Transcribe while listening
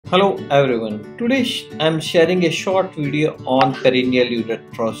Hello everyone. Today I am sharing a short video on perineal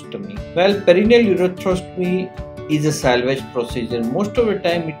urethrostomy. Well, perineal urethrostomy is a salvage procedure. Most of the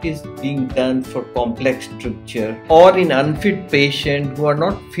time it is being done for complex stricture or in unfit patients who are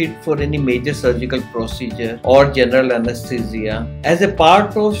not fit for any major surgical procedure or general anesthesia as a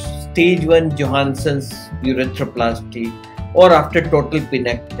part of stage 1 Johansson's urethroplasty or after total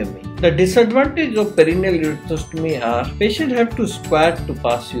penectomy. The disadvantage of perineal urethrostomy are patients have to squat to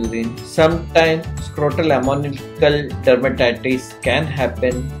pass urine. Sometimes scrotal ammoniacal dermatitis can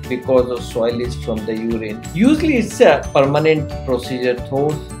happen because of soilis from the urine. Usually it's a permanent procedure,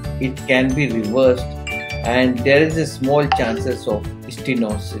 though it can be reversed and there is a small chances of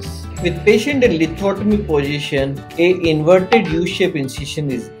stenosis. With patient in lithotomy position, a inverted U-shaped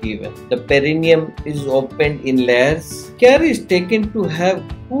incision is given. The perineum is opened in layers. Care is taken to have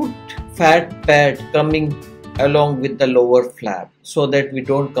good fat pad coming along with the lower flap so that we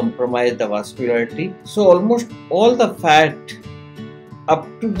don't compromise the vascularity. So almost all the fat up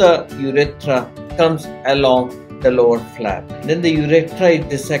to the urethra comes along the lower flap. Then the urethra is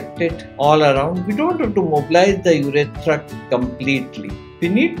dissected all around. We don't have to mobilize the urethra completely. We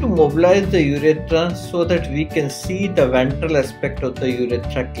need to mobilize the urethra so that we can see the ventral aspect of the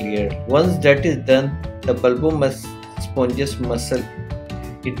urethra cleared. Once that is done, the bulbospongious muscle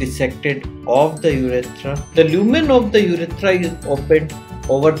is dissected off the urethra. The lumen of the urethra is opened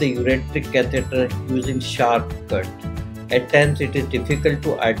over the ureteric catheter using sharp cut. At times it is difficult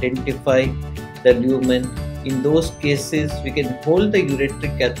to identify the lumen. In those cases, we can hold the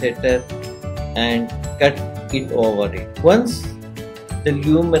ureteric catheter and cut it over it. Once the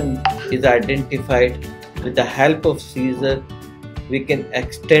lumen is identified, with the help of scissors, we can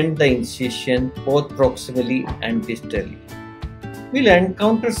extend the incision both proximally and distally. We'll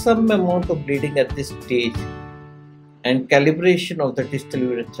encounter some amount of bleeding at this stage, and calibration of the distal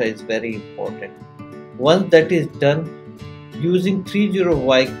urethra is very important. Once that is done, using 30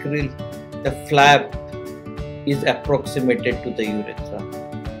 Vicryl, the flap is approximated to the urethra.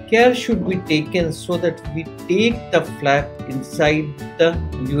 Care should be taken so that we take the flap inside the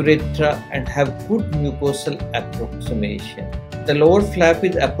urethra and have good mucosal approximation. The lower flap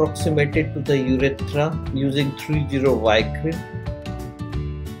is approximated to the urethra using 30 Vicryl.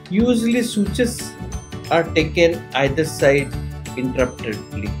 Usually sutures are taken either side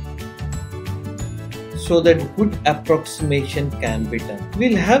interruptedly so that good approximation can be done.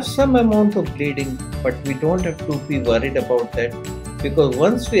 We'll have some amount of bleeding, but we don't have to be worried about that, because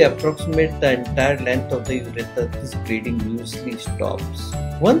once we approximate the entire length of the urethra, this bleeding usually stops.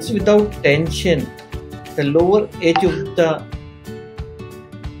 Once without tension, the lower edge of the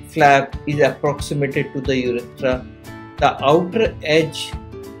flap is approximated to the urethra. The outer edge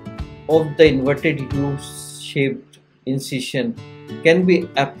of the inverted U-shaped incision can be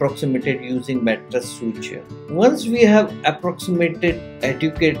approximated using mattress suture. Once we have approximated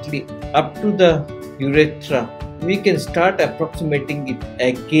adequately up to the urethra, we can start approximating it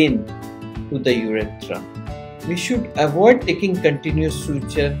again to the urethra. We should avoid taking continuous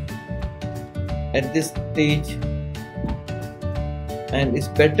suture at this stage, and it's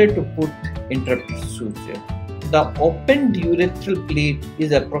better to put interrupted suture. The opened urethral plate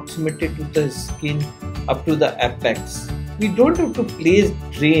is approximated to the skin up to the apex. We don't have to place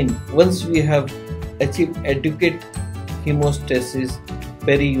drain once we have achieved adequate hemostasis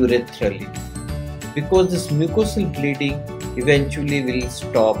periurethral, because this mucosal bleeding eventually will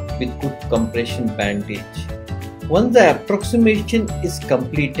stop with good compression bandage. Once the approximation is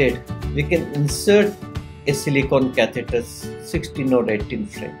completed, we can insert a silicone catheter 16 or 18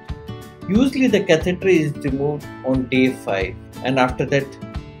 French. Usually the catheter is removed on day 5, and after that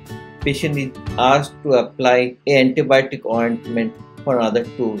patient is asked to apply an antibiotic ointment for another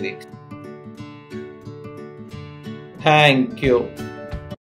 2 weeks. Thank you.